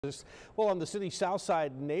Well, on the city's south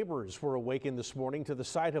side, neighbors were awakened this morning to the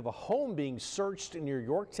sight of a home being searched near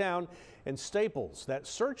Yorktown and Staples. That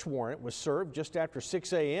search warrant was served just after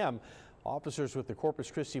 6 a.m. Officers with the Corpus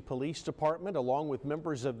Christi Police Department, along with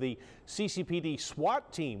members of the CCPD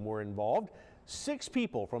SWAT team, were involved. 6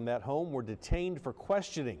 people from that home were detained for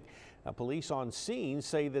questioning. Now, police on scene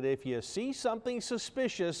say that if you see something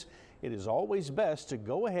suspicious, it is always best to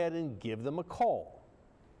go ahead and give them a call.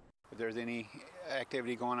 If there's any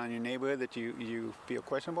activity going on in your neighborhood that you feel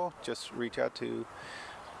questionable, just reach out to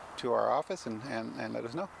our office and let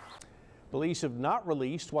us know. Police have not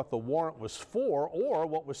released what the warrant was for or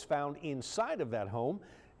what was found inside of that home,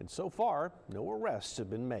 and so far, no arrests have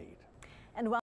been made. And while